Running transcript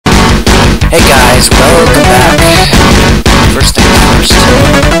Hey guys, welcome back. First thing first.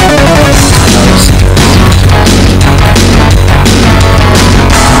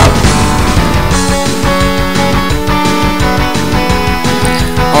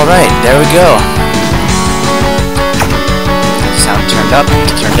 Alright, there we go. Sound turned up,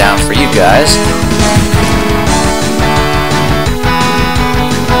 turned down for you guys.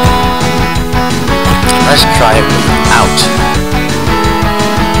 Let's try it without.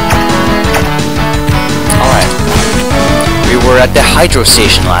 We were at the hydro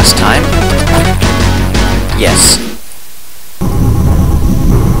station last time. Yes.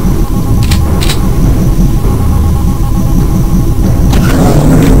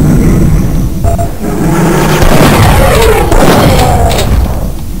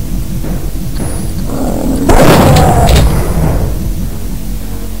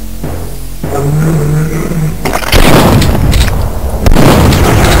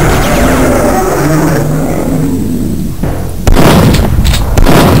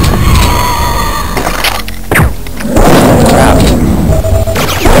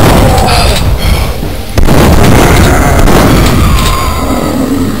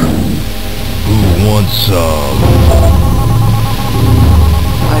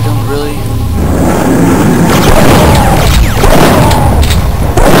 I don't really.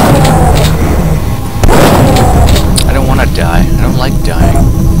 I don't want to die. I don't like dying.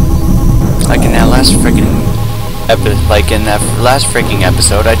 Like in that last freaking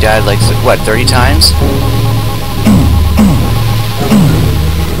episode, I died like what, 30 times?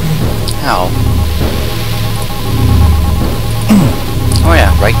 Ow. Oh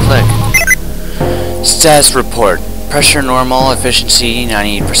yeah, right click. Status report. Pressure normal, efficiency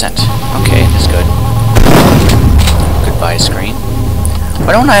 98%. Okay, that's good. Goodbye screen.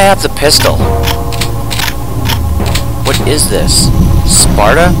 Why don't I have the pistol? What is this?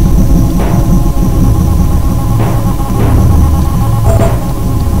 Sparta?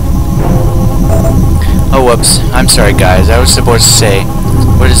 Oh whoops. I'm sorry guys. I was supposed to say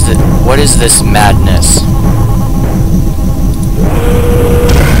what is this madness?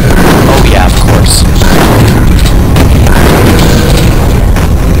 Oh yeah, of course.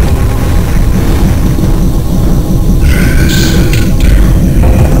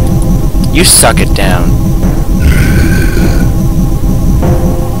 You suck it down.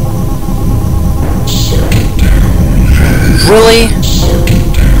 Really?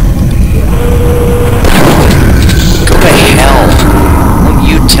 Go to hell. Won't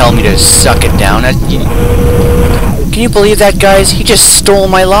you tell me to suck it down? Can you believe that, guys? He just stole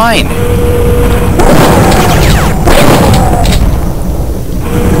my line.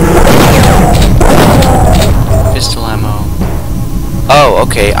 Pistol ammo. Oh,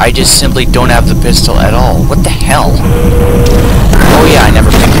 okay. I just simply don't have the pistol at all. What the hell? Oh yeah, I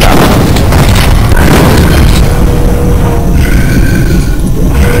never picked it up.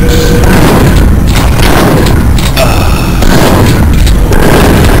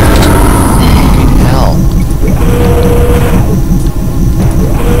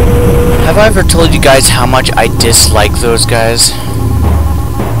 Have I ever told you guys how much I dislike those guys?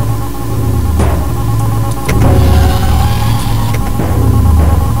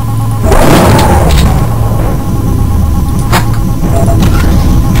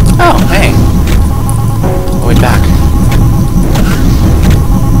 Oh, hey. Way back.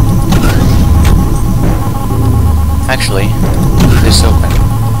 Actually, this open.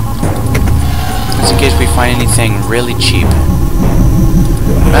 Just in case we find anything really cheap.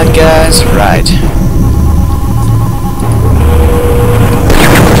 Right, guys, right.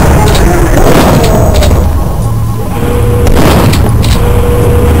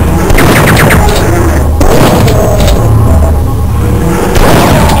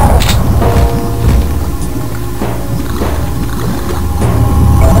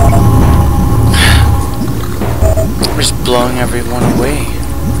 We're just blowing everyone away.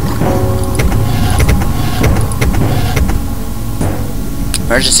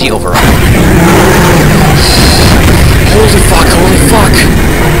 Emergency override. Holy fuck, holy fuck!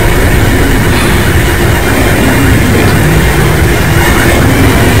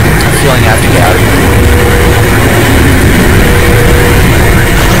 I'm feeling I have to get out of here.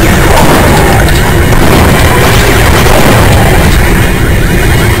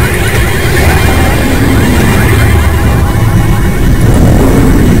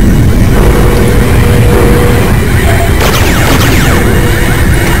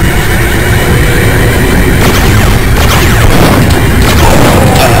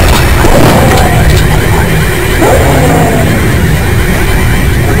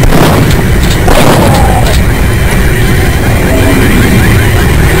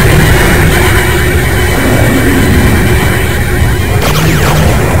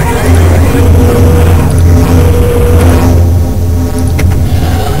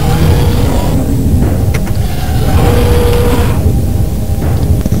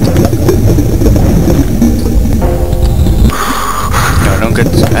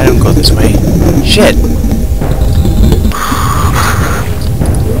 go this way. Shit!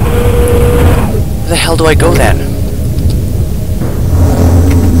 Where the hell do I go then?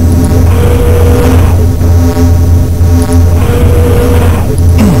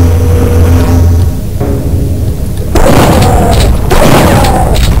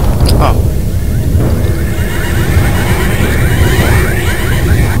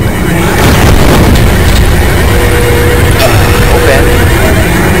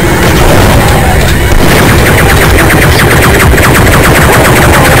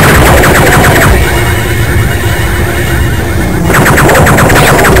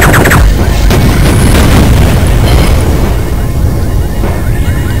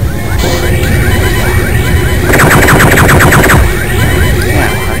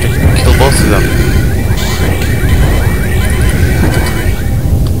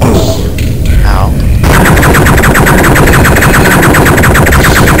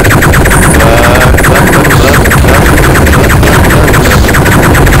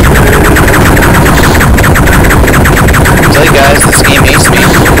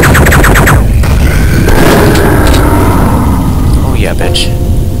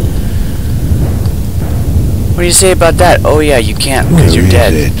 What do you say about that? Oh yeah, you can't because you're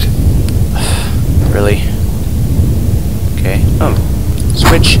dead. Really? Okay. Oh.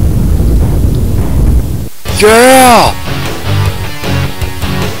 Switch. Yeah!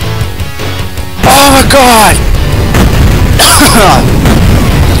 Oh my god!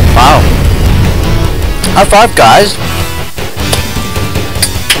 Wow. High five, guys.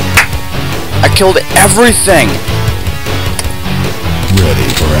 I killed everything. Ready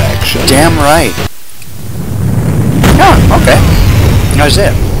for action. Damn right. Oh, okay. That was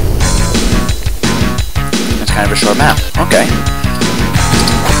it. That's kind of a short map. Okay.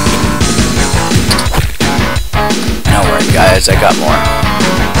 Don't worry, guys. I got more.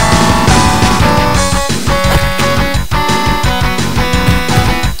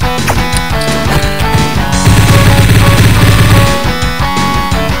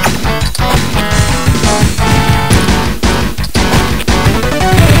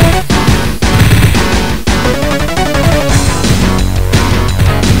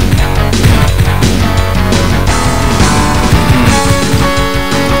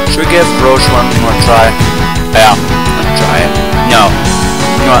 Give Roach one more try. Yeah, let's try it. No.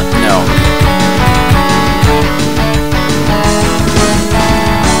 You know what? No.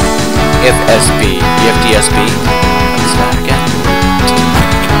 If SB. EFDSB. What's that again?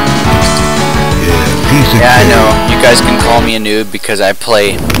 Yeah, I know. You guys can call me a noob because I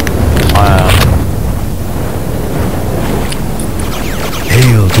play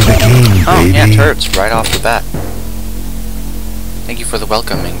Hail to the king, oh, baby. yeah, turrets right off the bat. Thank you for the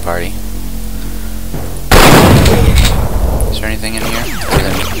welcoming party. Is there anything in here? Other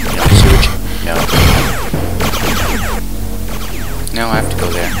than, sewage? No. No, I have to go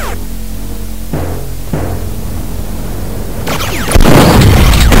there.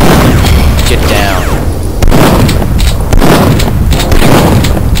 Get down.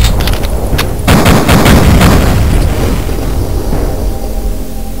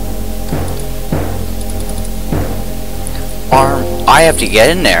 Arm. I have to get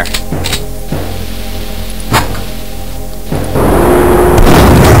in there.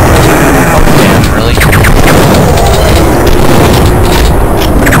 Oh, damn, really?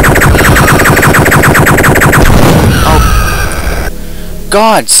 Oh.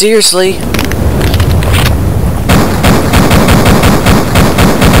 God, seriously?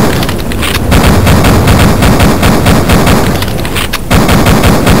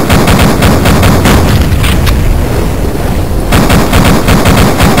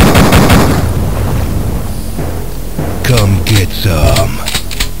 Come get some.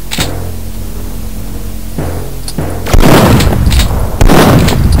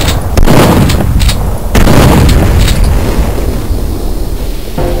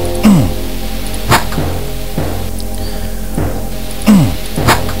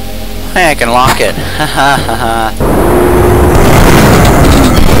 Hey, I can lock it. Ha ha ha ha.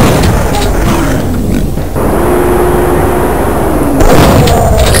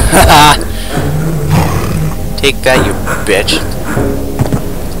 Take that, you bitch.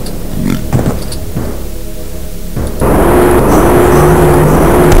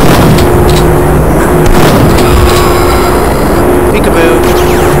 Peekaboo.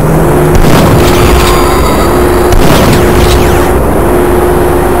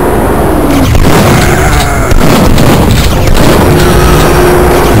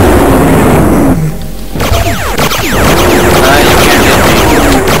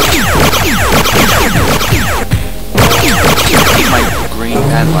 You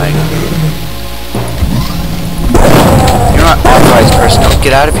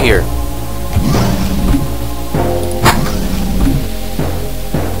here.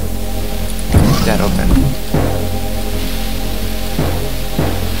 Leave that open.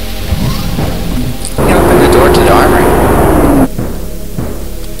 You can open the door to the armory.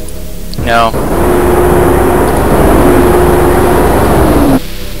 No.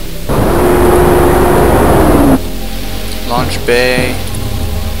 Launch bay.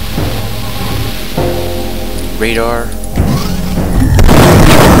 Radar.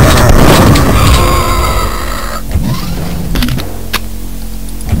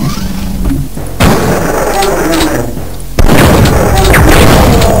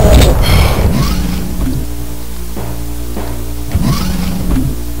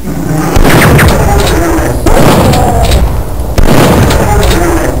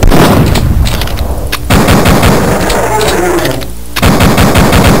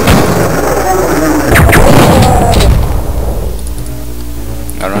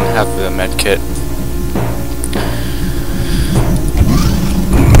 Kit.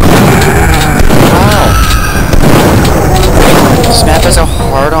 Wow. This map has a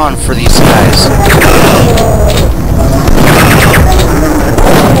hard-on for these guys.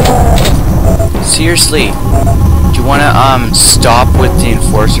 Seriously, do you wanna stop with the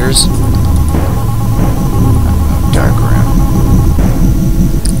enforcers? Dark room.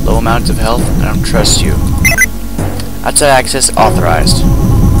 Low amounts of health. I don't trust you. Outside access authorized.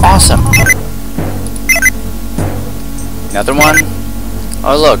 Awesome. Another one.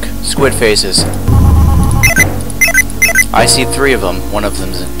 Oh look, squid faces. I see 3 of them.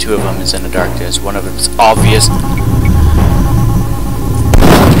 Two of them is in the darkness. One of them is obvious.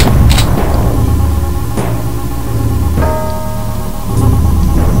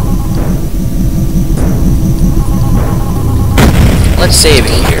 Let's save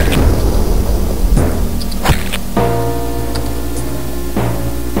it here.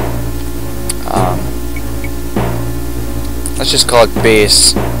 Let's just call it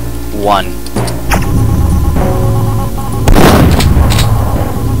base 1.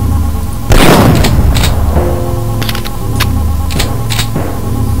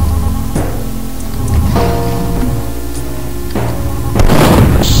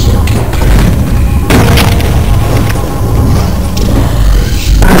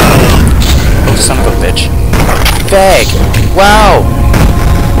 Oh, son of a bitch. Bag! Wow!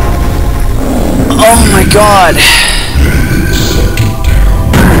 Oh my god!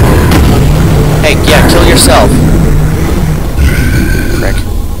 Hey, yeah, kill yourself. Frick.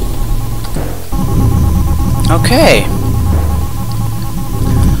 Okay.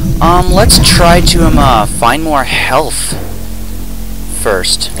 Let's try to find more health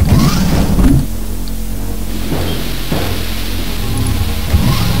first.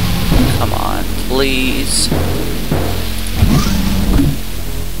 Come on, please.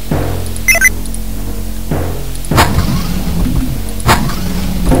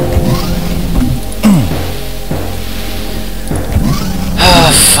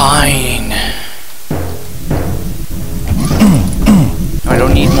 Fine. I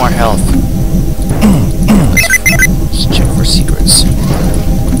don't need more health. Let's check for secrets.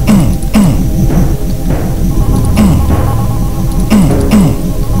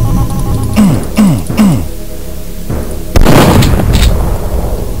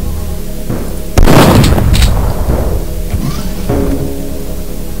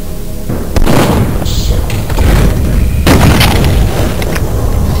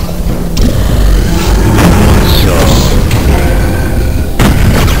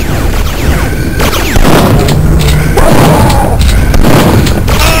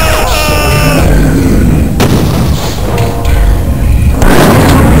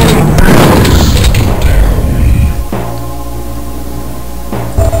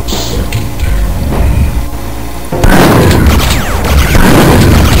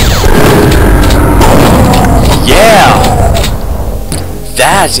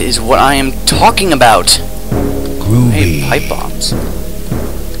 That is what I am talking about. Groovy. Hey, pipe bombs.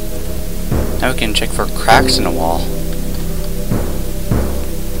 Now we can check for cracks in the wall.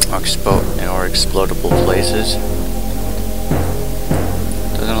 Or explodable places.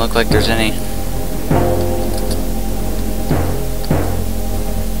 Doesn't look like there's any.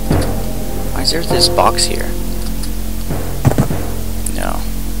 Why is there this box here? No.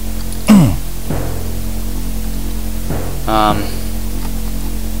 I'll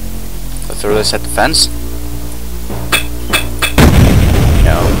throw this at the fence.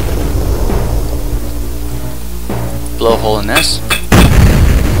 No. Blow a hole in this.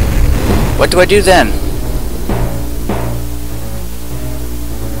 What do I do then?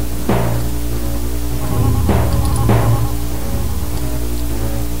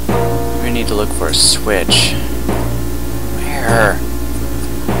 to look for a switch. Where?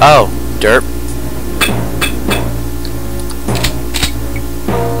 Oh, derp.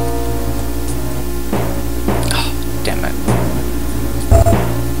 Oh, damn it.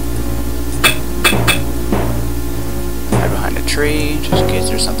 Hide behind a tree, just in case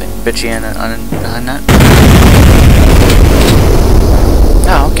there's something bitchy behind that.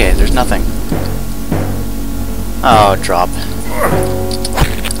 Oh, okay, there's nothing. Oh, drop.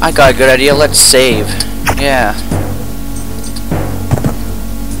 I got a good idea, let's save. Yeah.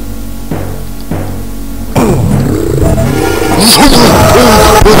 Oh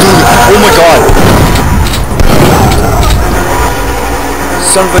my god!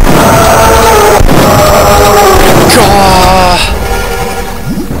 Son of a...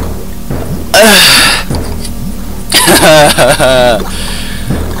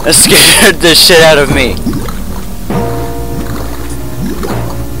 That scared the shit out of me.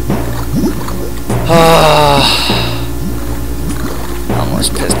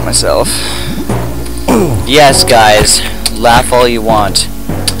 Almost pissed myself. Yes, guys, laugh all you want,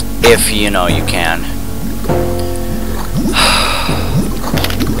 if you know you can.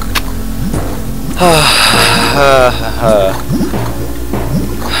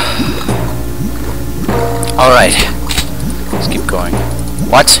 Alright, let's keep going.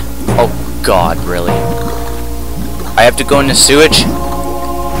 What? Oh god, really? I have to go into sewage?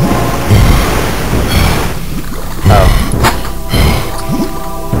 Oh.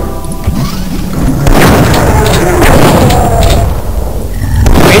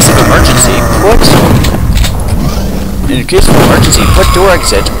 In case of emergency, put door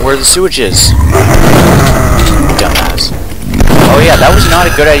exit where the sewage is. Dumbass. Oh yeah, that was not a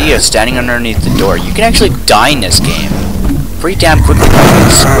good idea, standing underneath the door. You can actually die in this game pretty damn quickly by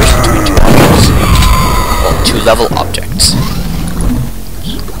being squished between two objects. Well, two-level objects.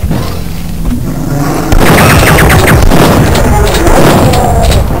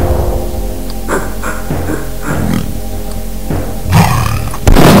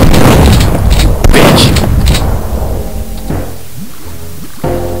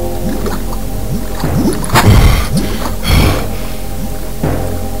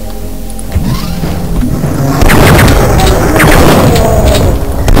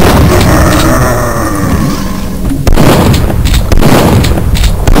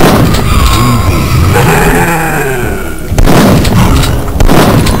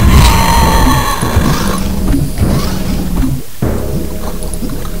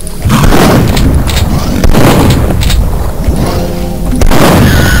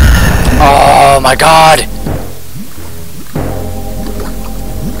 Oh my god!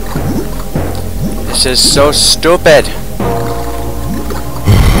 This is so stupid!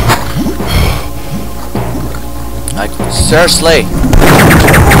 Like, seriously!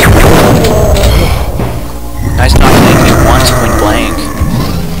 Nice not hitting me once point blank.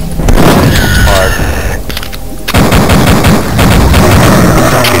 Hard.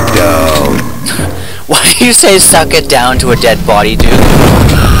 Suck it down. Why do you say suck it down to a dead body, dude?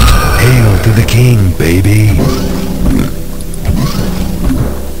 Hail to the king, baby.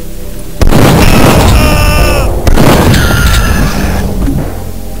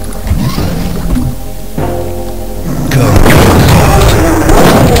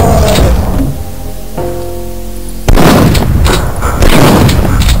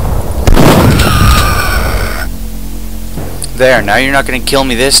 There, now you're not gonna kill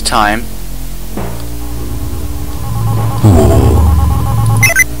me this time.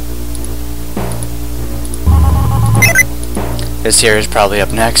 This here is probably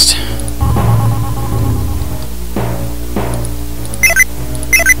up next.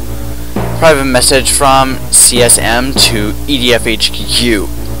 Private message from CSM to EDFHQ.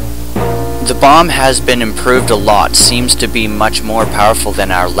 The bomb has been improved a lot. Seems to be much more powerful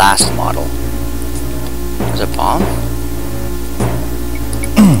than our last model. There's a bomb?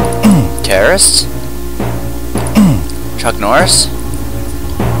 Terrorists? Chuck Norris?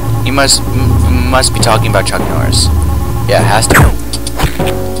 You must be talking about Chuck Norris. Yeah, it has to be.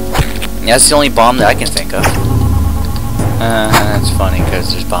 Yeah, that's the only bomb that I can think of. That's funny because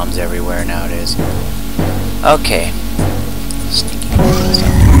there's bombs everywhere nowadays. Okay. Sneaky.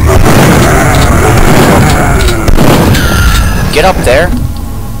 Get up there.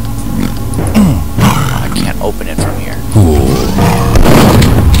 I can't open it from here.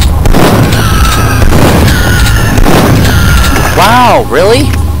 Wow, really?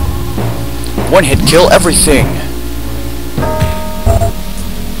 One hit kill everything.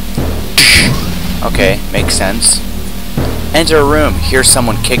 Okay, makes sense. Enter a room. Hear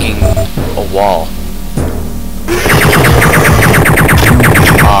someone kicking a wall.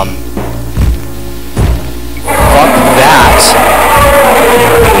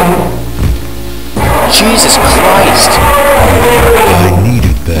 Jesus Christ! I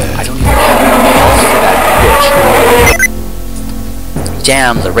needed I that. don't even have enough health for that bitch.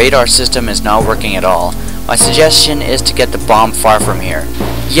 Damn, the radar system is not working at all. My suggestion is to get the bomb far from here.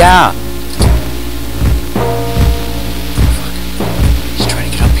 Yeah! He's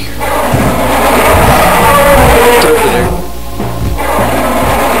trying to get up here. Get over there.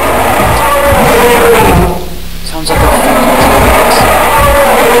 Sounds like a fucking bitch.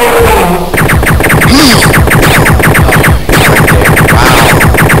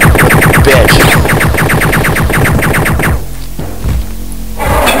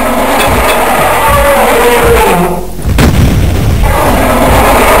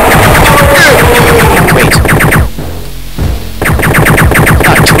 Wait.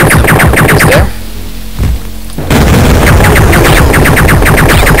 Not two of them, is there?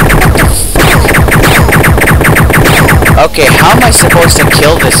 Okay, how am I supposed to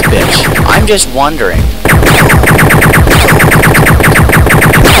kill this bitch? I'm just wondering.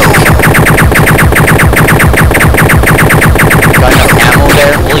 Got enough ammo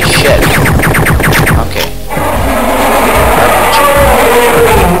there? Holy shit. Okay.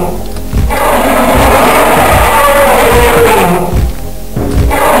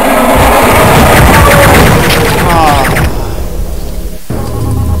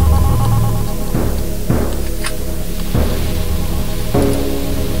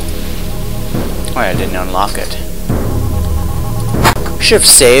 Why I didn't unlock it. Should have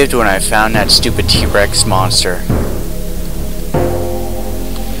saved when I found that stupid T-Rex monster.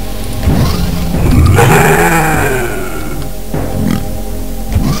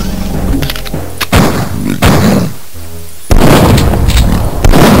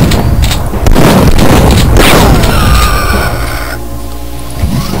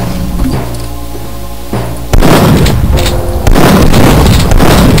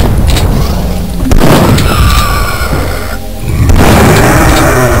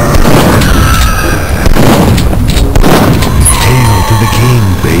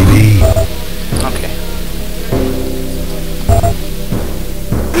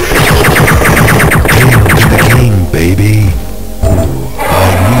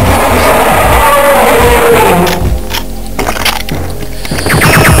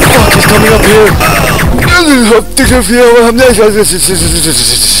 Coming up here.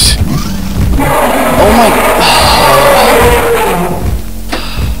 Oh my.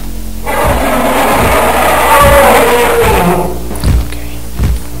 Okay.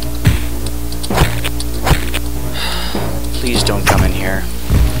 Please don't come in here.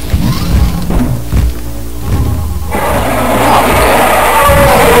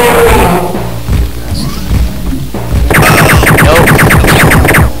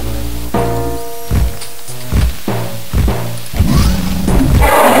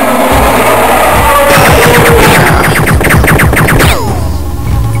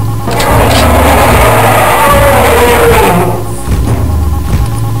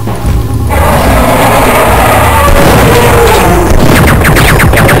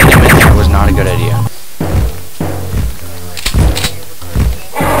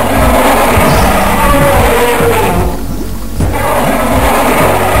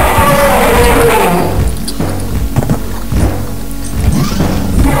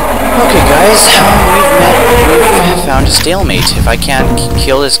 We've found a stalemate. If I can't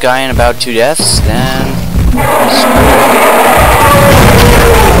kill this guy in about 2 deaths, then screw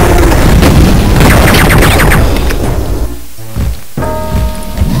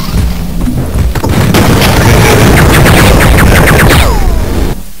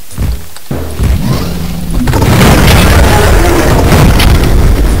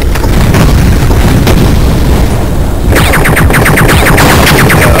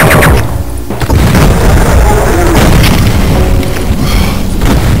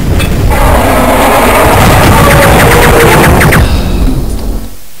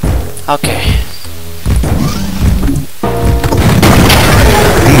Okay.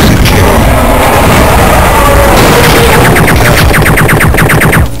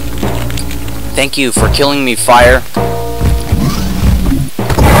 Thank you for killing me, fire.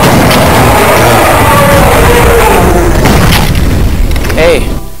 Hey.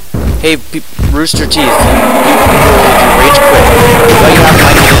 Hey, Rooster Teeth. Rage quit. Why you have to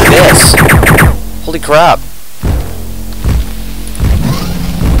do this? Holy crap.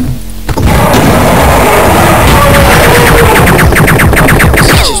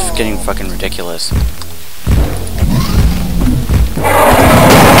 Getting fucking ridiculous.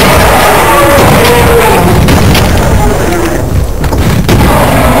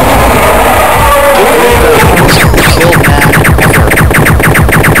 Killed, man.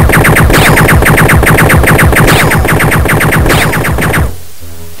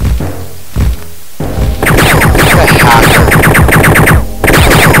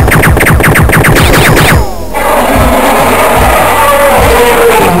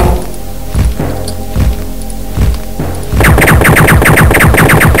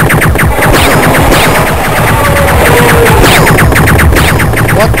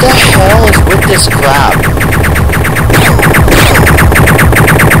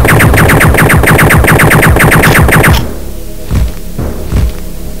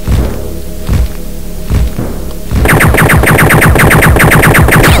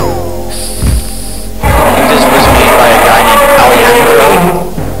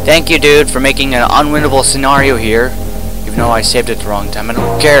 Thank you, dude, for making an unwinnable scenario here. Even though I saved it the wrong time, I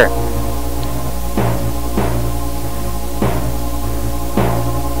don't care.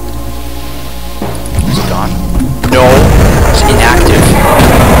 Is it gone? No, it's inactive.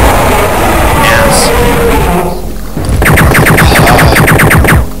 Ass.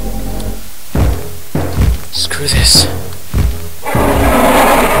 Screw this. Is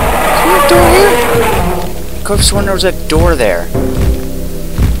there a door here? I could have sworn there was a door there.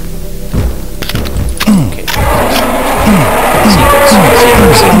 Okay.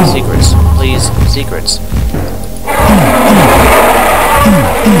 Secrets. Please, secrets.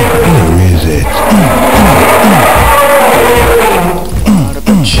 Where is it? Not a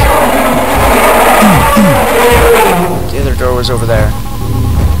bitch. The other door was over there.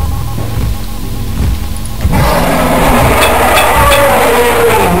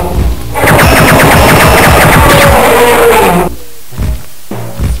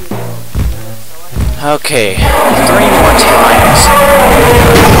 Okay, 3 more times.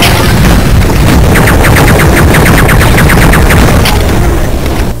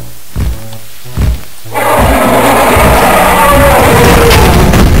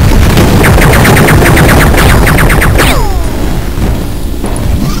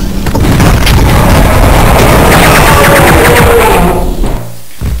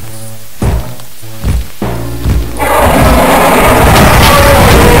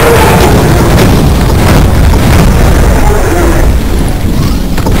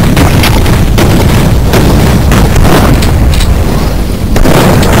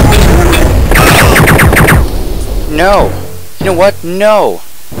 No! You know what? No!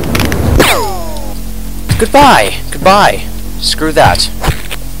 Goodbye! Goodbye! Screw that.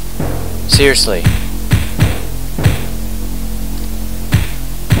 Seriously.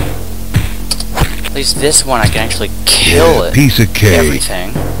 At least this one I can actually kill it. Piece of cake.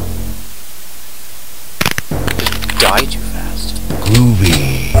 Everything. Just die too fast.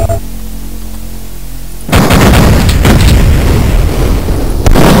 Groovy.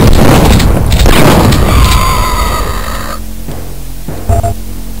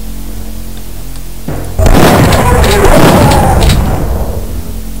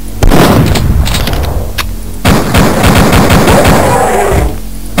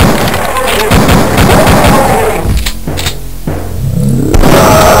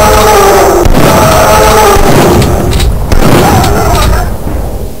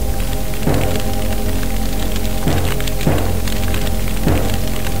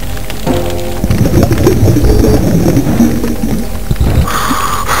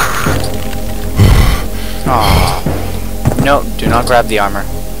 No, do not grab the armor.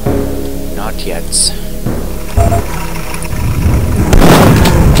 Not yet.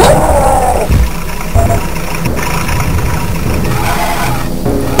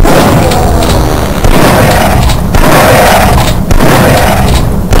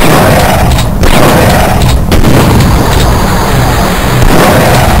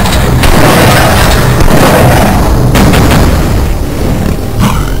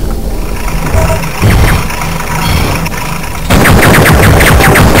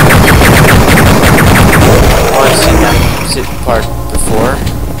 Part before.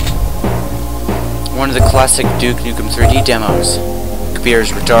 One of the classic Duke Nukem 3D demos. The computer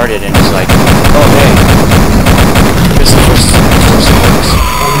is retarded and it's like, oh hey, this is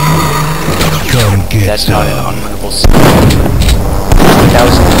Come get that's some. not an unwinnable scenario. That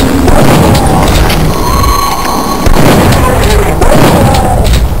was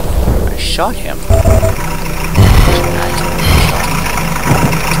I shot him.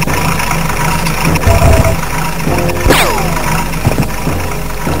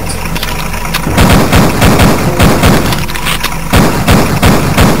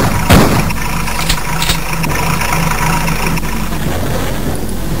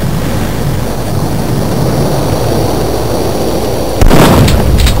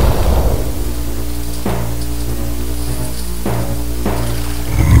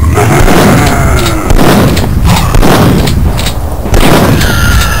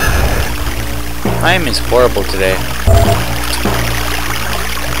 Time is horrible today.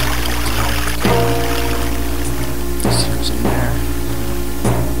 This goes in there.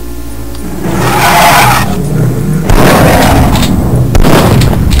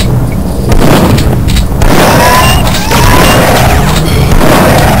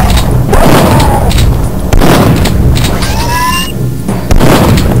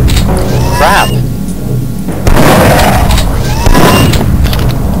 Crap!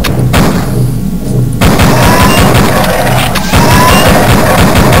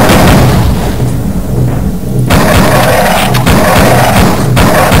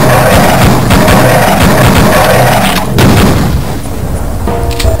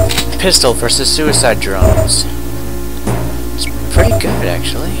 Pistol versus suicide drones. It's pretty good,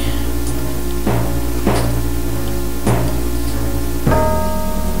 actually.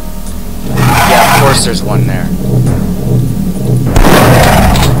 Yeah, of course there's one there.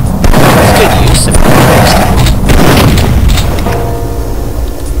 That's good use of it.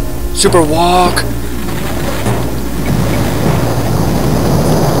 Super walk!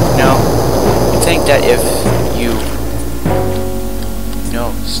 No. I think that if you...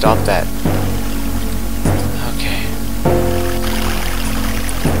 No, stop that. Okay.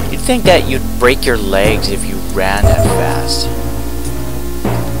 You'd think that you'd break your legs if you ran that fast.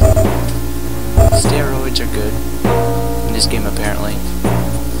 Steroids are good. In this game, apparently.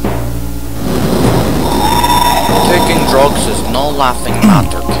 Taking drugs is no laughing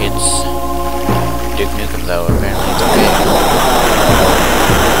matter, kids. Duke Nukem, though, apparently it's okay.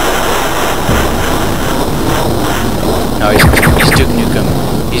 No, he's Duke Nukem.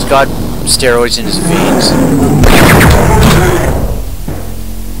 He's got steroids in his veins.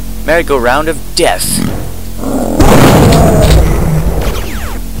 Merry-go-round of death.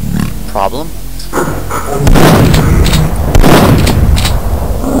 Problem?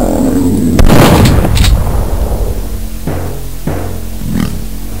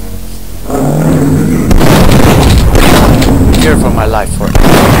 Fear for my life for it.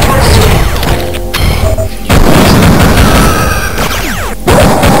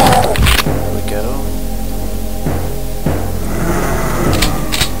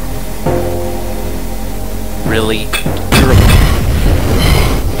 Really? You're a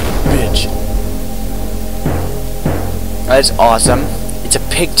bitch. That's awesome. It's a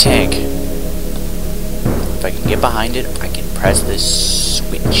pig tank. If I can get behind it, I can press this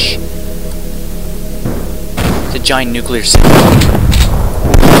switch. It's a giant nuclear cylinder.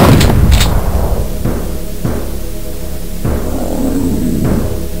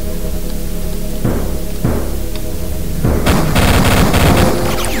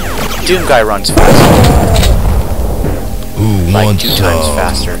 Doom guy runs fast. Who Like wants 2 times some?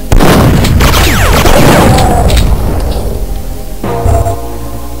 faster.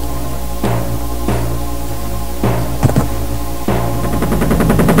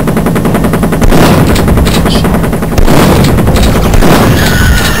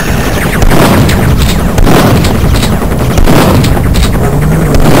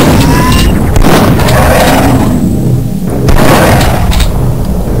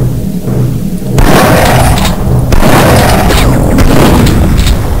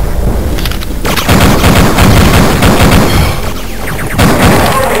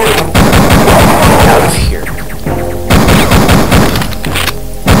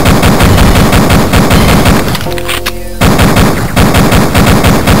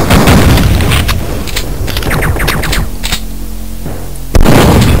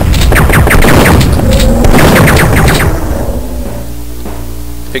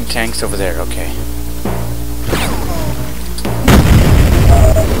 Big tanks over there, okay.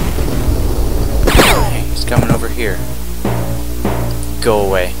 Hey, he's coming over here. Go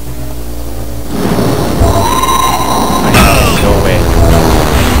away. Go away.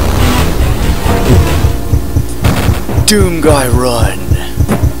 Doom guy, run!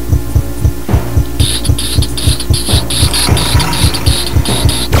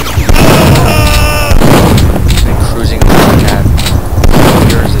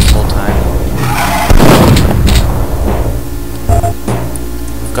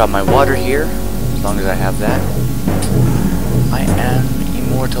 Got my water here. As long as I have that, I am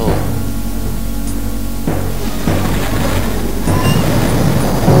immortal.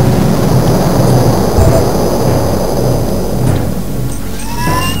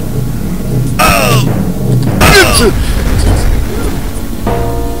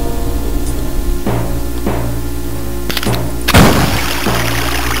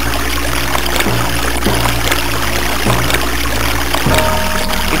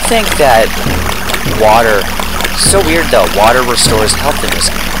 I think that water, it's so weird though, water restores health in this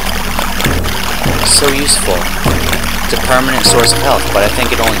game. It's so useful. It's a permanent source of health, but I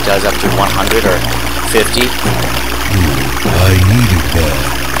think it only does up to 100 or 50. I needed that.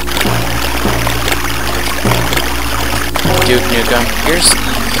 Duke Nukem,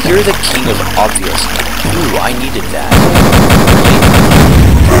 you're the king of obvious. Ooh, I needed that. Really?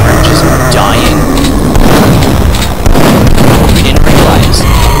 I'm just dying. We didn't realize.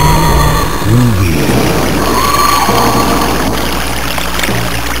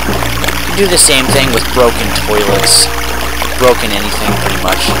 You do the same thing with broken toilets, broken anything pretty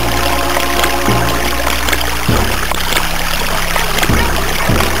much.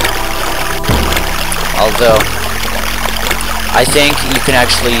 Although, I think you can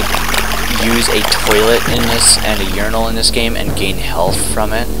actually use a toilet in this and a urinal in this game and gain health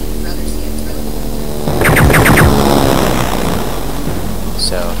from it.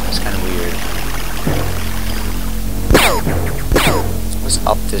 So it's kind of weird. What's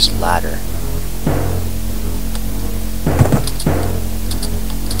up this ladder?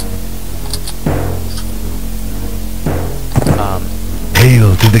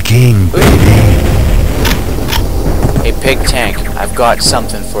 Hail to the king, baby. Hey, Pig Tank, I've got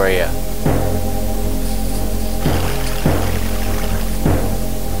something for you.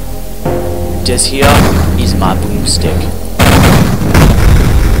 This here is my boomstick.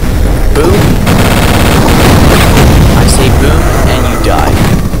 Boom. I say boom, and you die.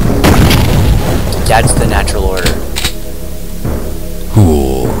 That's the natural order.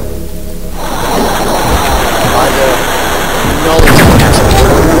 Cool. By the knowledge of the natural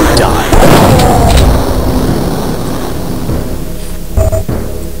order, die.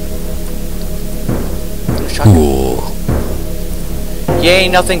 Cool. Yay,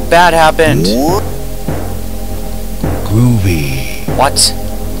 nothing bad happened. Groovy. What?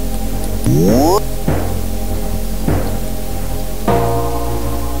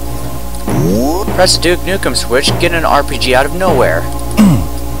 Press the Duke Nukem switch, get an RPG out of nowhere.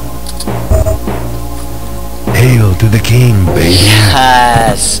 Hail to the king, baby.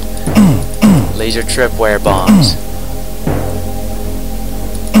 Yes! Laser tripwire bombs.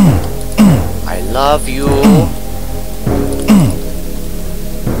 I love you.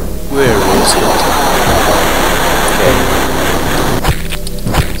 Where is it? Okay.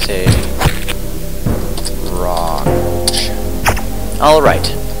 Say rock.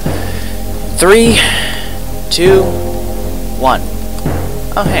 Alright. 3, 2, 1.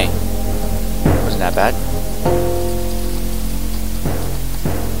 Oh hey. Wasn't that bad.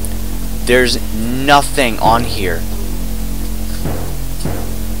 There's nothing on here.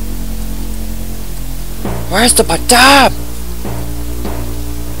 Where's the bathtub?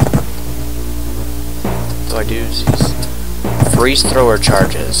 What do I do? Freeze thrower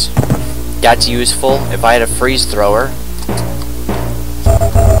charges. That's useful. If I had a freeze thrower.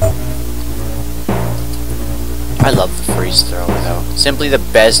 I love the freeze thrower though. Simply the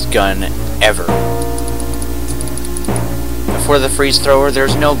best gun ever. Before the freeze thrower,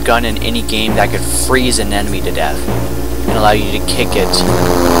 there's no gun in any game that could freeze an enemy to death and allow you to kick it.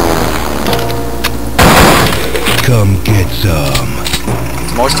 Come get some.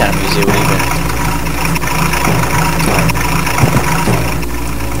 Most enemies it would even.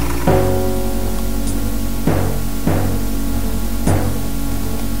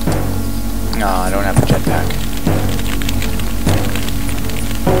 No, I don't have a jetpack.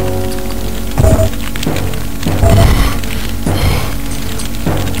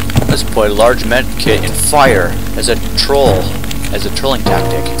 Let's deploy a large med kit and fire as a trolling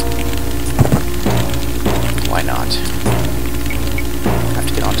tactic. Why not? I have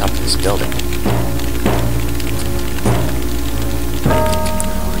to get on top of this building.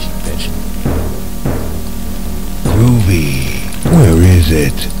 Oh, you bitch. Groovy. Where is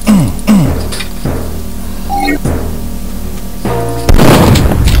it?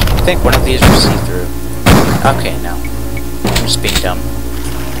 I think one of these are see-through. Okay, no. I'm just being dumb.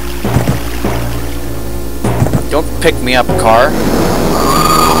 Don't pick me up, car.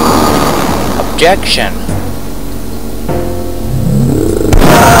 Objection.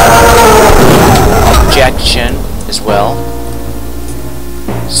 Objection as well.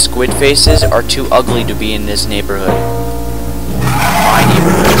 Squid faces are too ugly to be in this neighborhood. My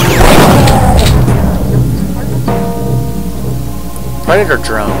neighborhood. Predator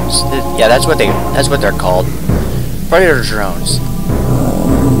drones. Yeah, that's what they're called. Predator drones.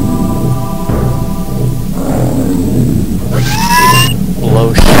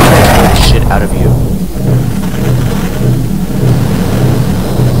 Blow shit out of you.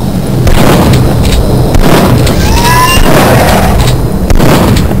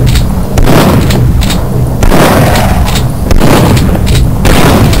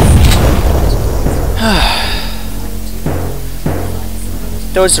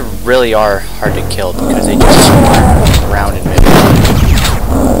 Those really are hard to kill because they just swim around in mid.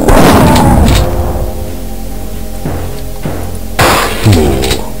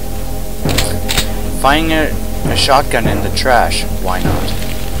 Finding a shotgun in the trash, why not?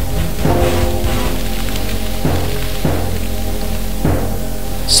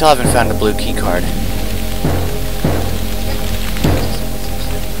 Still haven't found a blue key card.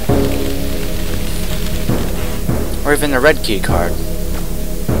 Or even a red key card.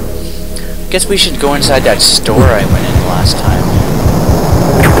 Guess we should go inside that store I went in last time.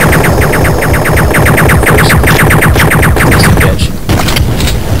 This bitch.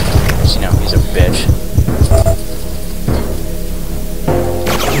 So, you know.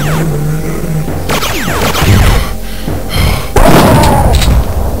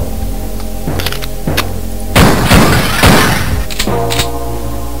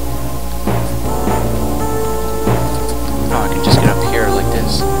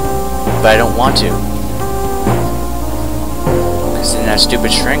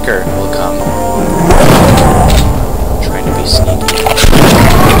 shrinker will come. Trying to be sneaky.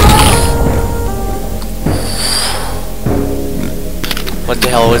 What the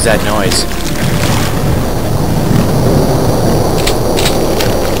hell was that noise?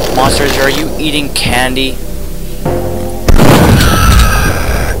 Monsters, are you eating candy?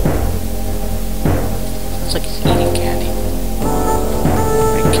 Sounds like he's eating candy.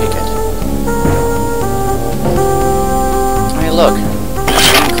 I kick it. Hey, look.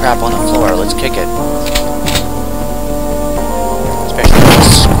 Eating crap on the floor. Let's kick it. Especially when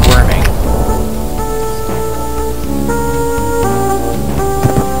it's squirming.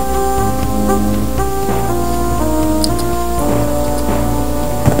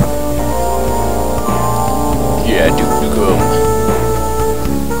 Yeah, Nukem.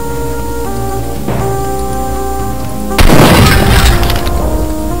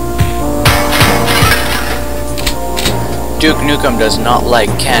 Duke Nukem does not like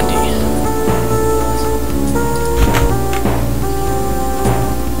candy.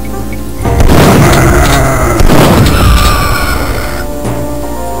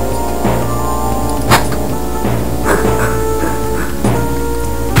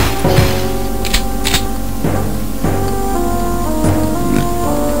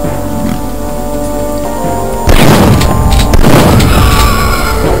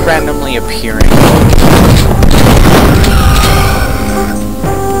 Randomly appearing.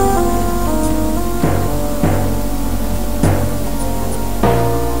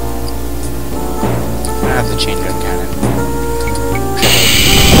 I have the chaingun cannon.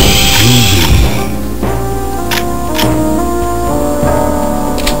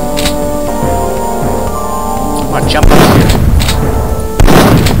 Come on, jump up here.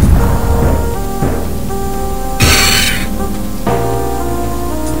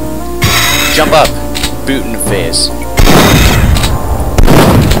 Jump up, boot in the face.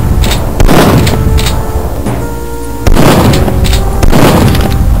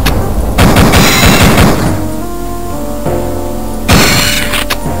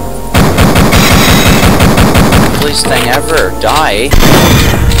 Ugliest thing ever, die.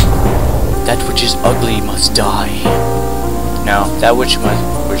 That which is ugly must die. No, that which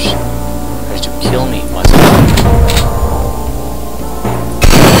tries to kill me must die.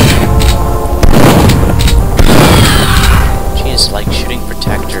 It's like shooting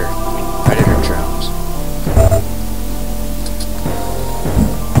predator drones.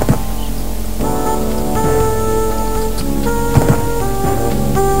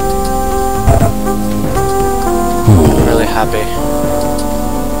 I'm really happy.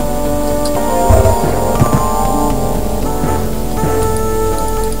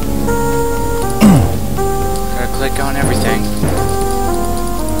 Gotta click on everything.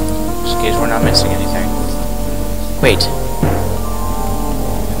 Just in case we're not missing anything. Wait.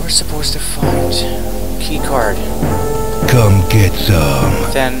 Supposed to find key card. Come get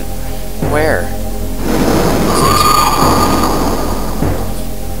some. Then where?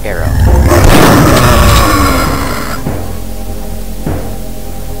 Arrow.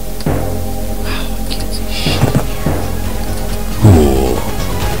 Wow, I can't see shit here. Cool.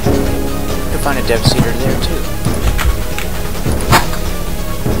 You can find a Devastator there too.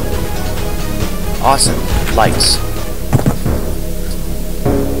 Awesome. Lights.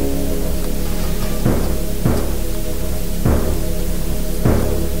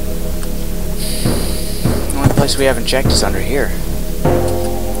 Place we haven't checked is under here.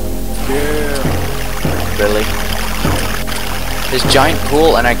 Yeah. Really? This giant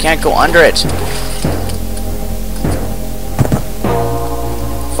pool and I can't go under it.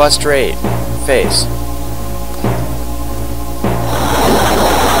 Frustrate. Face.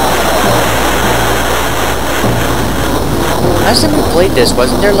 Last time we played this,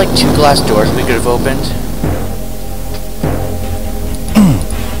 wasn't there like 2 glass doors we could have opened?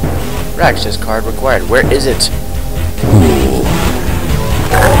 Access card required. Where is it?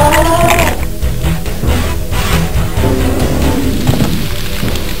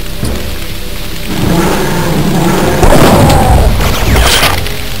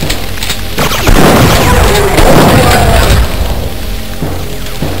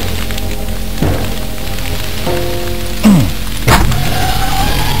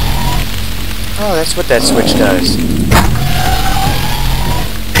 Oh, that's what that switch does.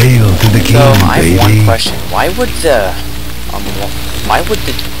 Hail to the king, so I have baby. one question: why would the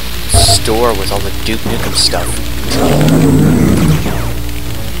store with all the Duke Nukem stuff?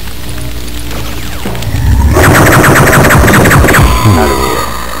 Out of here.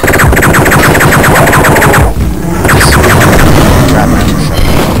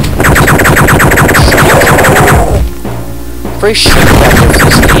 Pretty sure that if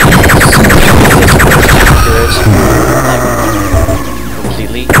this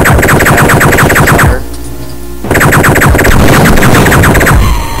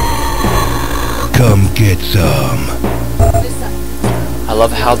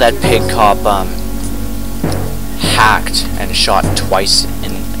love how that pig cop hacked and shot twice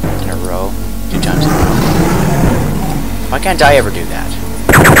in a row, 2 times in a row. Why can't I ever do that?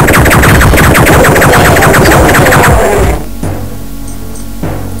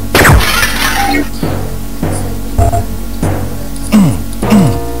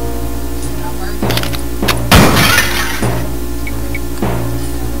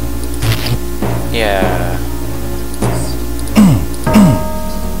 Yeah.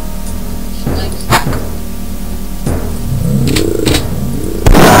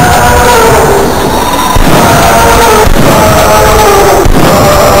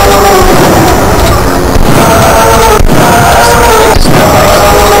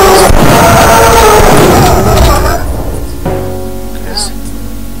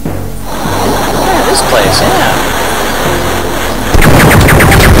 This place, yeah.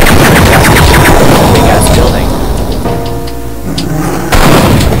 Big ass building.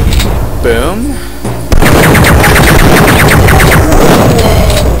 Boom.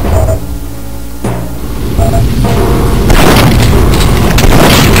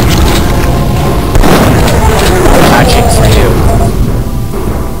 Magic for you.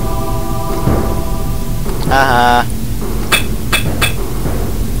 Uh-huh.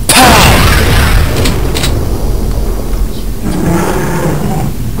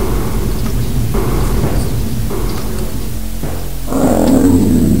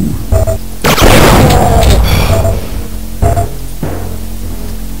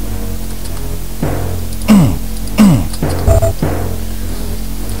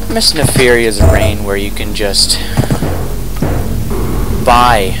 Miss Nefaria's Reign, where you can just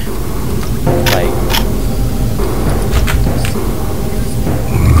buy, like,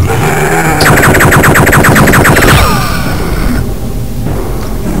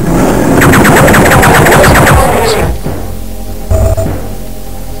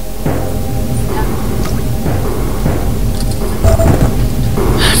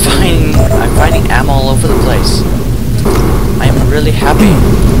 I'm finding ammo all over the place. I am really happy.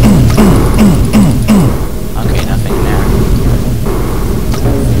 Okay, nothing there.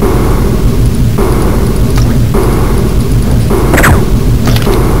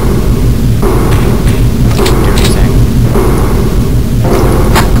 Do anything.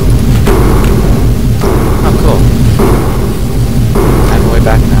 Oh, cool. I have a way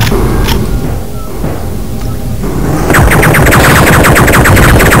back now.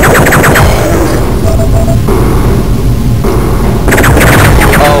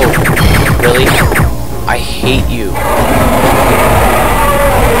 Really? I hate you.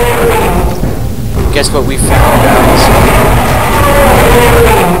 Guess what we found, guys?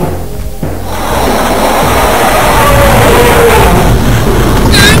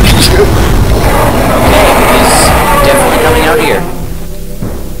 Okay, he's definitely coming out here.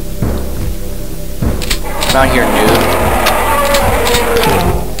 Come out here, noob.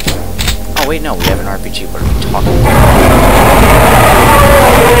 Oh wait, no, we have an RPG. What are we talking about?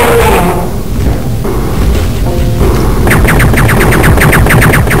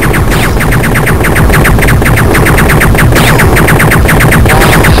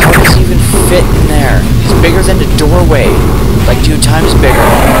 Fit in there. He's bigger than the doorway. Like 2 times bigger.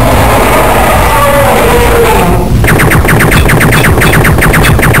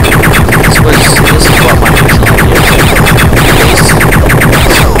 This is what my original idea was.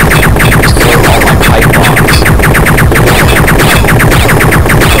 Just throw all my pipe bombs.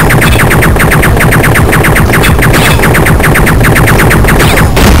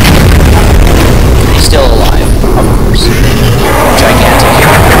 And he's still alive, of course. Gigantic.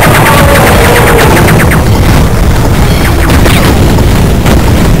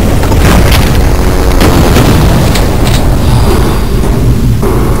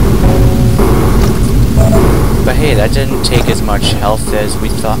 Hey, that didn't take as much health as I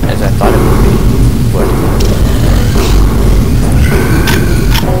thought it would.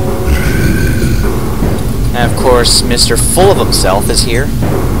 And of course, Mr. Full of Himself is here.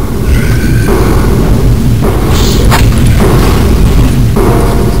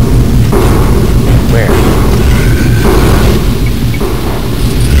 Where?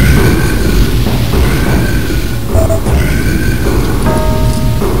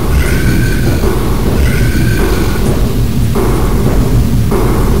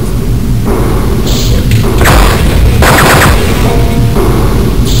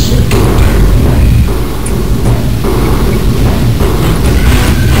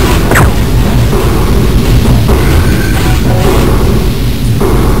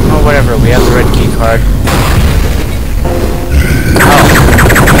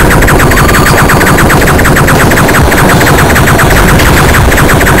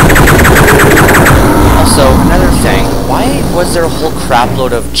 is there a whole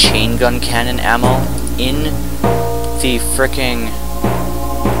crapload of chain gun cannon ammo in the fricking...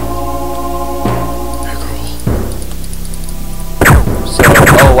 So,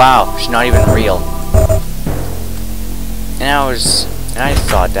 oh wow, she's not even real. And I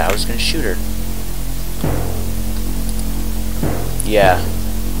thought that I was gonna shoot her. Yeah.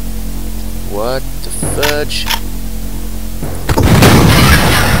 What the fudge?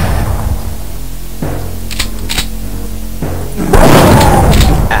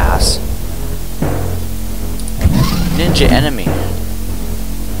 Ass. Ninja enemy.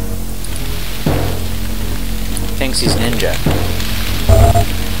 Thinks he's ninja.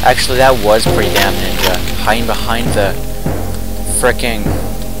 Actually, that was pretty damn ninja. Hiding behind the fricking...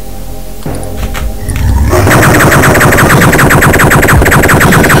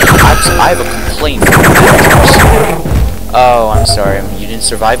 I have a complaint from the managers. Oh, I'm sorry. You didn't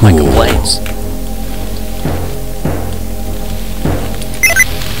survive my complaints.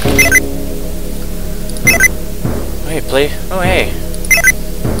 Hey, play. Oh, hey.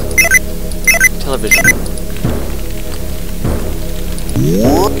 Television.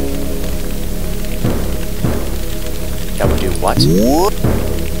 That would do what?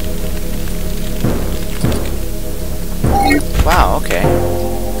 Wow, okay.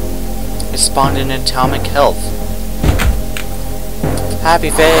 It spawned in atomic health. Happy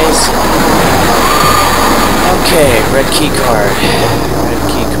face! Okay, red key card. Red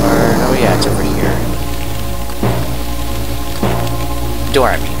key card. Oh yeah, it's over here. Door,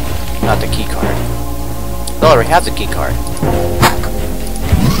 I mean. Not the key card. Oh, I already have the key card.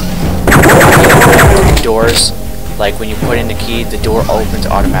 Doors, like when you put in the key, the door opens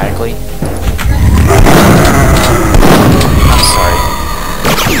automatically. I'm sorry.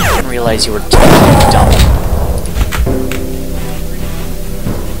 I didn't realize you were totally dumb.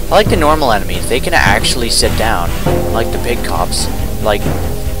 I like the normal enemies. They can actually sit down. I like the big cops. Like,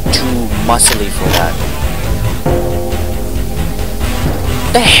 too muscly for that.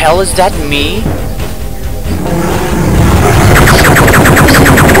 The hell is that me?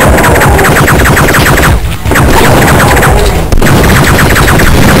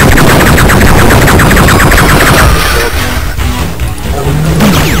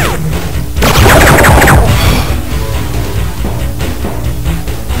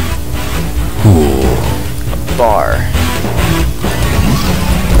 Bar.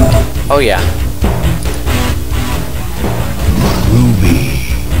 Oh yeah. Ruby.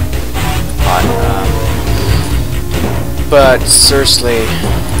 But seriously.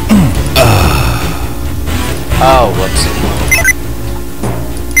 Oh, whoops.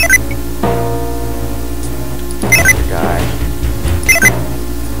 Guy.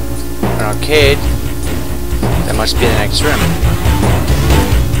 An arcade. That must be the next room.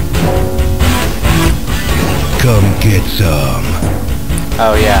 Come get some.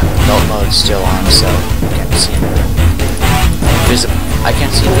 Oh yeah, adult mode's still on, so I can't see invisible. I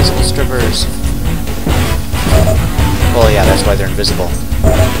can't see invisible strippers. Well, yeah, that's why they're invisible.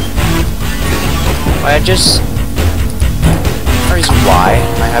 The reason why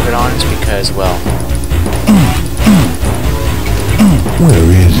I have it on is because, well.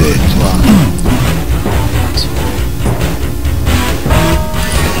 Where is it?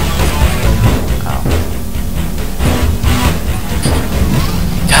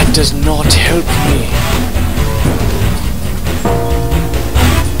 That does not help me.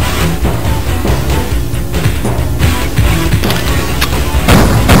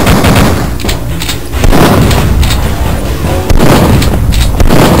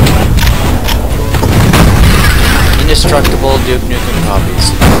 Indestructible Duke Nukem copies.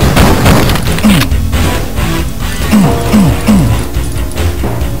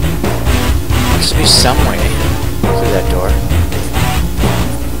 There should be some way through that door.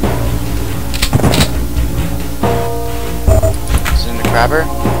 Is it in the crabber?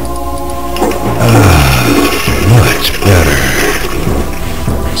 Much better.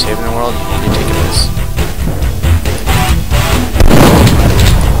 You're saving the world, you need to take a piss.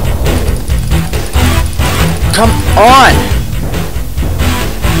 Come on!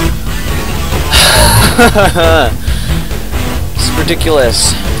 This is ridiculous.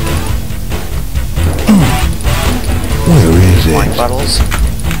 Where is it? Wine bottles.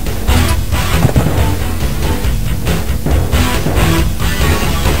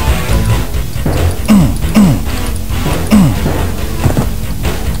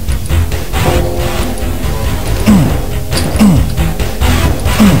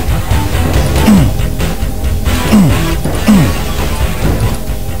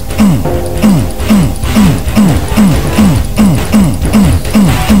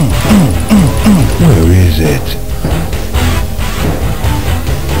 Where is it?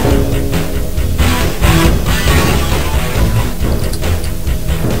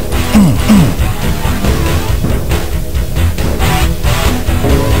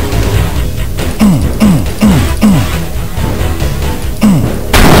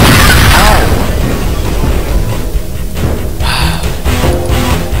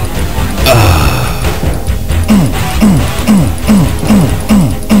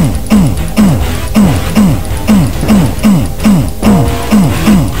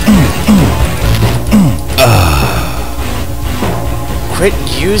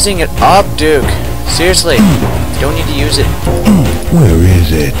 using it up, Duke. Seriously, you don't need to use it. Where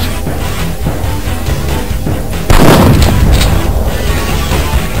is it?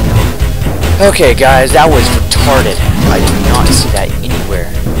 Okay, guys, that was retarded. I do not see that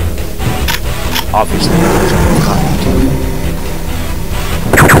anywhere. Obviously,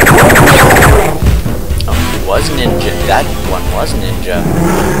 oh, he was ninja. That one was ninja.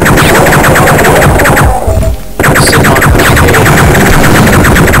 Sit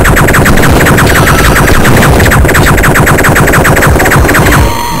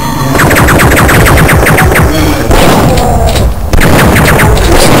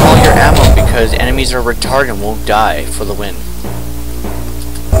on the because enemies are retarded and won't die for the win.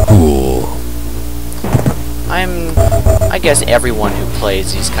 Cool. I guess everyone who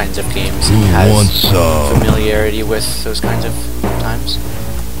plays these kinds of games Who has wants some? familiarity with those kinds of times.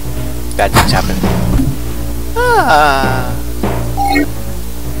 Bad things happen. Ah.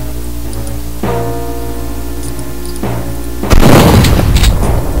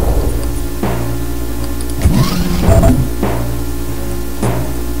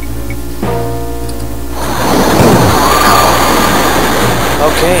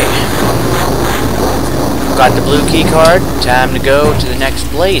 Okay. Got the blue key card. Time to go to the next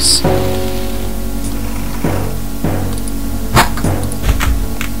place.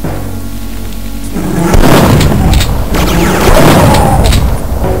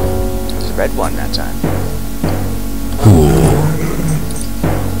 There's a red one that time. Cool.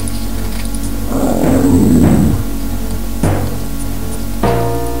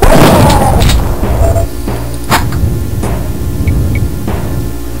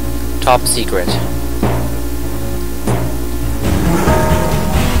 Top secret.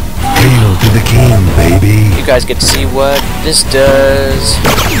 Hail to the king, baby. You guys get to see what this does.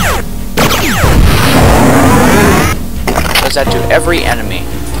 Does that to every enemy.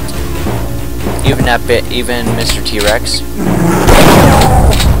 Even that bit, even Mr. T-Rex.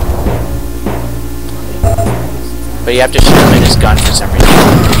 But you have to shoot him in his gun for some reason.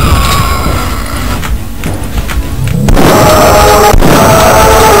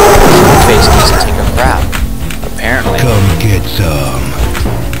 Face needs to take a crap. Apparently. Come get some.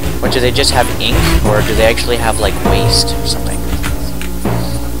 What, do they just have ink? Or do they actually have, like, waste or something?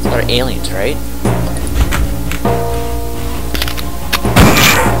 They're aliens, right?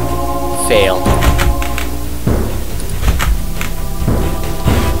 Fail.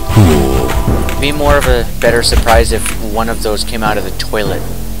 Cool. Be more of a better surprise if one of those came out of the toilet.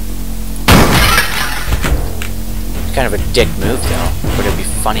 Kind of a dick move, though. But it'd be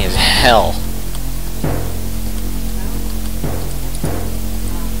funny as hell.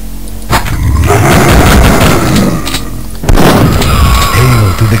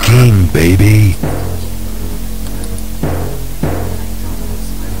 Hail to the king, baby.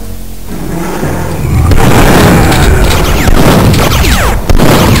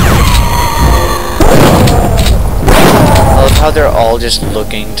 I love how they're all just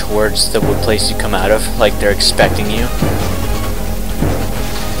looking towards the place you come out of, like they're expecting you.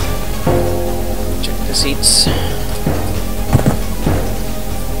 Check the seats.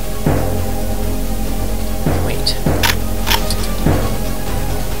 Wait.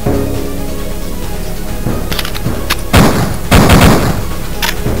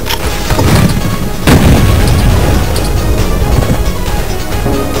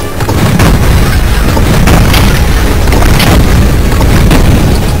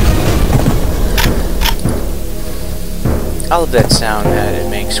 I love that sound that it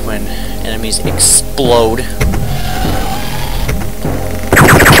makes when enemies explode.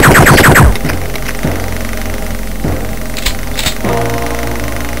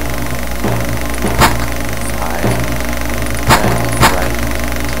 Right.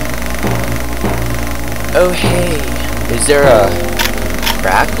 Oh hey, is there a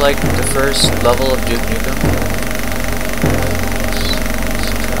crack like the first level of Duke Nukem?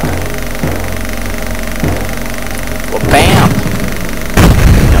 Well, bam!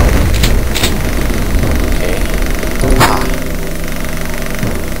 No. Okay. Ah.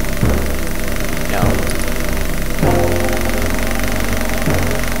 No.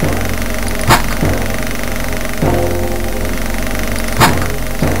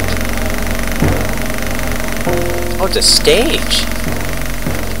 Oh, it's a stage.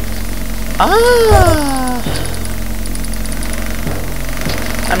 Ah!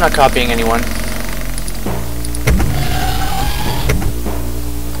 I'm not copying anyone.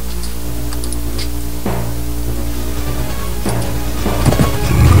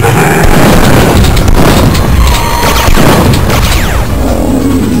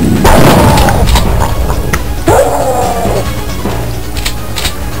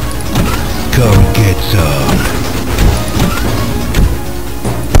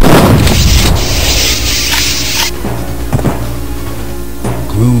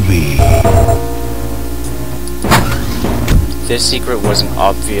 baby. This secret wasn't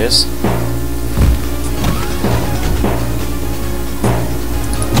obvious.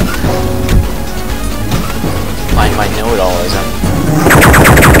 Find my know-it-allism.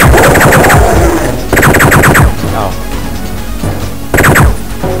 Oh.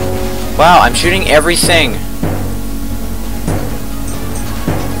 Wow, I'm shooting everything!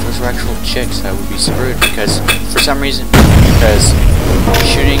 If those were actual chicks, I would be screwed because, for some reason,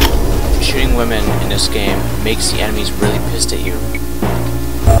 shooting women in this game makes the enemies really pissed at you.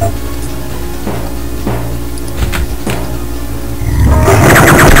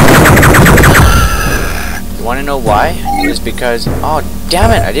 You wanna know why? It's because, oh damn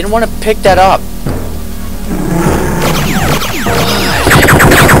it, I didn't want to pick that up.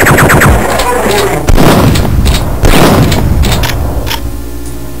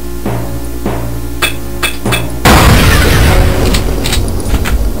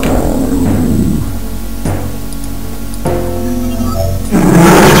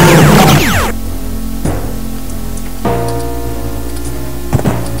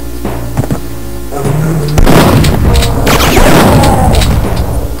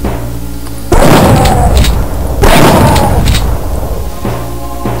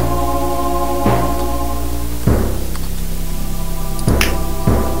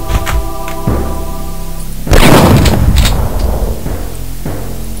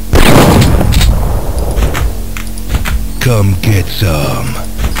 Come get some.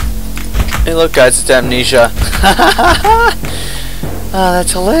 Hey look guys, it's Amnesia. Oh,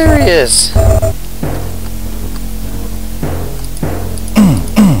 that's hilarious.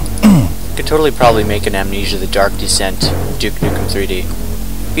 Could totally probably make an Amnesia the Dark Descent Duke Nukem 3D.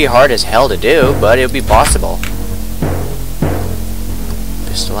 It'd be hard as hell to do, but it would be possible.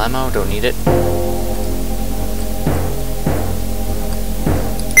 Pistol ammo, don't need it.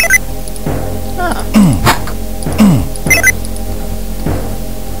 Ah.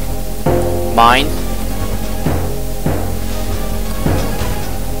 Mine.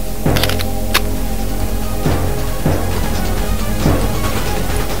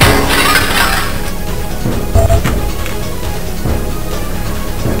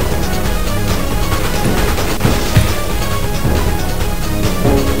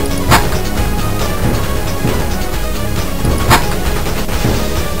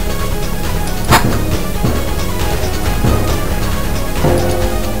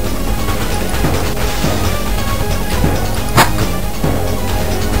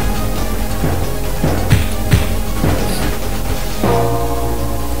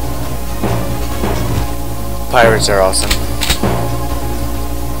 Pirates are awesome.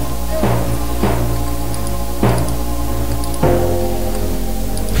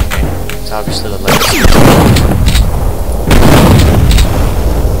 Okay, it's obviously the legacy.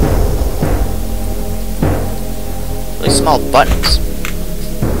 Really small buttons.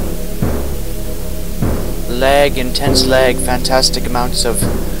 Lag, intense lag, fantastic amounts of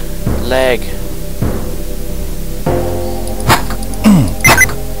lag.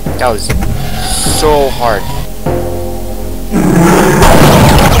 That was so hard.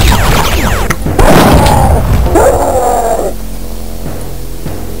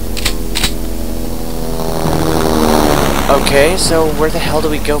 Okay, so where the hell do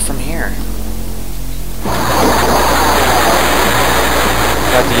we go from here?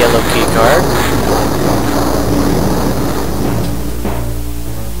 Got the yellow key card.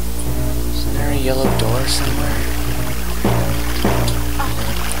 Isn't there a yellow door somewhere?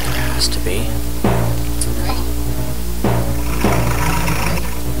 There has to be.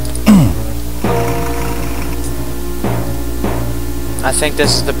 I think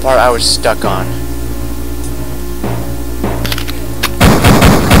this is the part I was stuck on.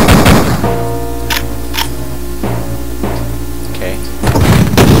 Okay.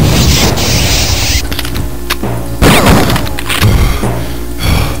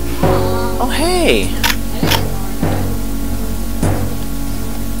 Oh, hey!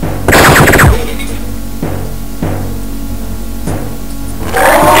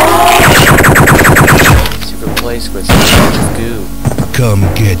 Secret place with a bunch of goo. Come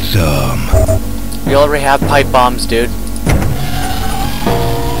get some. We already have pipe bombs, dude.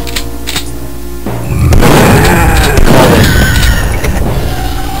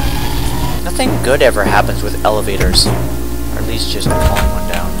 Nothing good ever happens with elevators. Or at least just calling one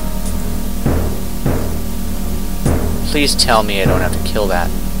down. Please tell me I don't have to kill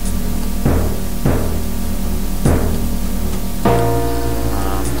that.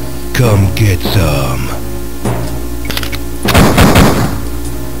 Come get some.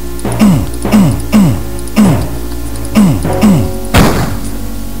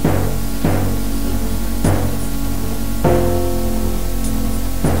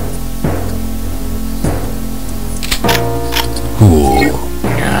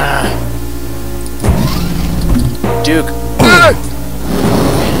 Duke.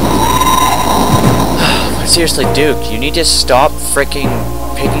 Seriously, Duke, you need to stop freaking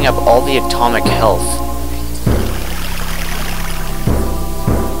picking up all the atomic health.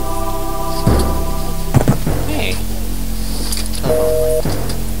 Hey.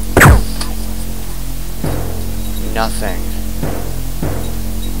 Nothing.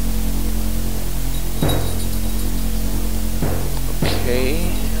 Okay.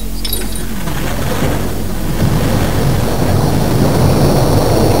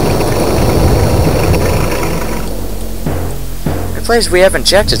 The place we haven't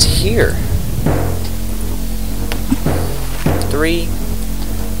checked is here. 3,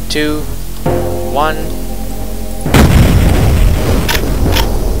 2, 1.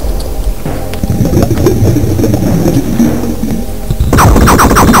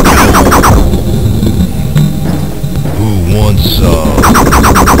 Who wants some?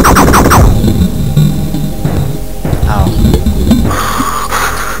 Ow.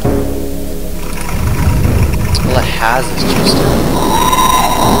 All it has is just a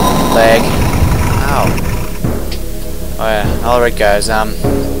leg. Ow. Oh yeah. Alright guys, I'm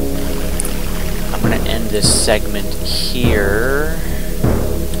gonna end this segment here.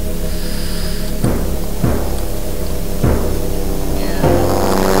 Yeah.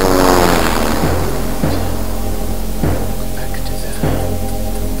 Back to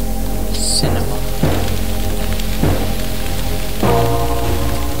the cinema.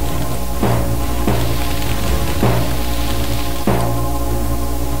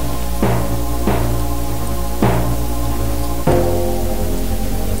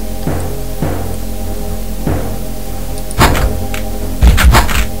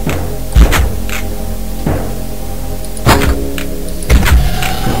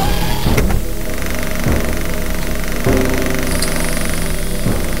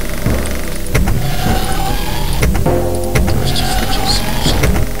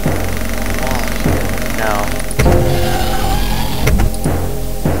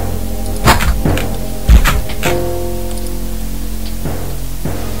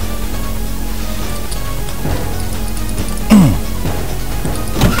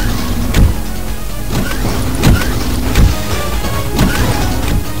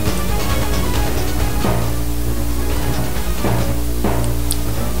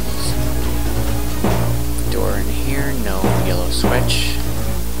 Switch.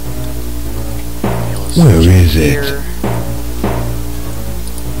 Where is it?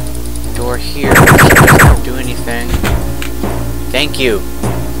 Door here. Don't do anything. Thank you.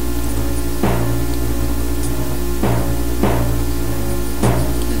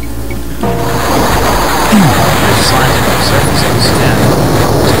 There's signs of no surfaces. Yeah.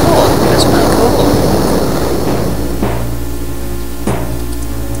 Cool. That's pretty cool.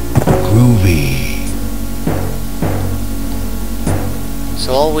 Groovy. So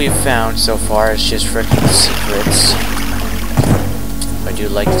all we've found so far is just freaking secrets. I do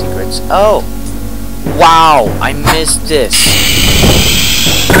like secrets. Oh! Wow! I missed this!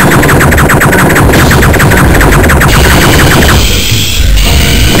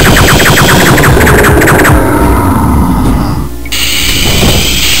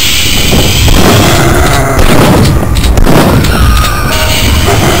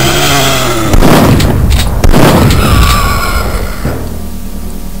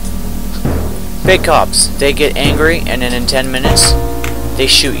 Big cops, they get angry and then in 10 minutes, they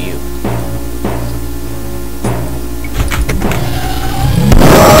shoot you.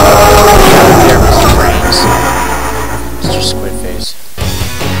 There, Mr. Brains. Mr. Squidface.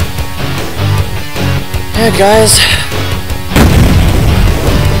 Yeah, guys.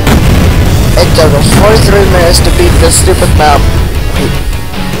 It took us 43 minutes to beat this stupid map. Wait.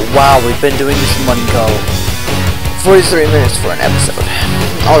 Wow, we've been doing this in one go. 43 minutes for an episode.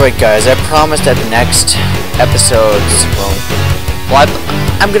 Alright guys, I promised that the next episodes, well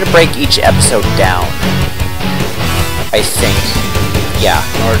I'm gonna break each episode down. I think. Yeah,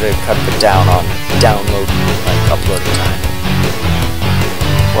 in order to cut it down on download, like uploading time.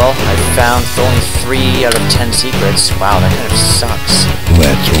 Well, I found only 3 out of 10 secrets. Wow, that kind of sucks.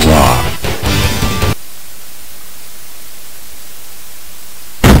 Let's rock.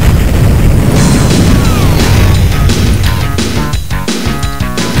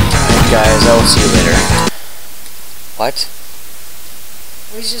 Guys, I will see you later. What?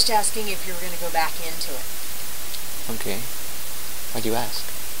 I was just asking if you were going to go back into it. Okay. Why'd you ask?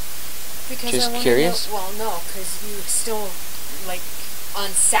 Because just I wanna curious? know, well, no, because you still, like,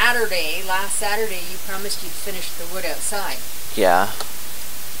 on Saturday, last Saturday, you promised you'd finish the wood outside. Yeah.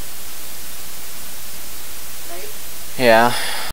 Right? Yeah.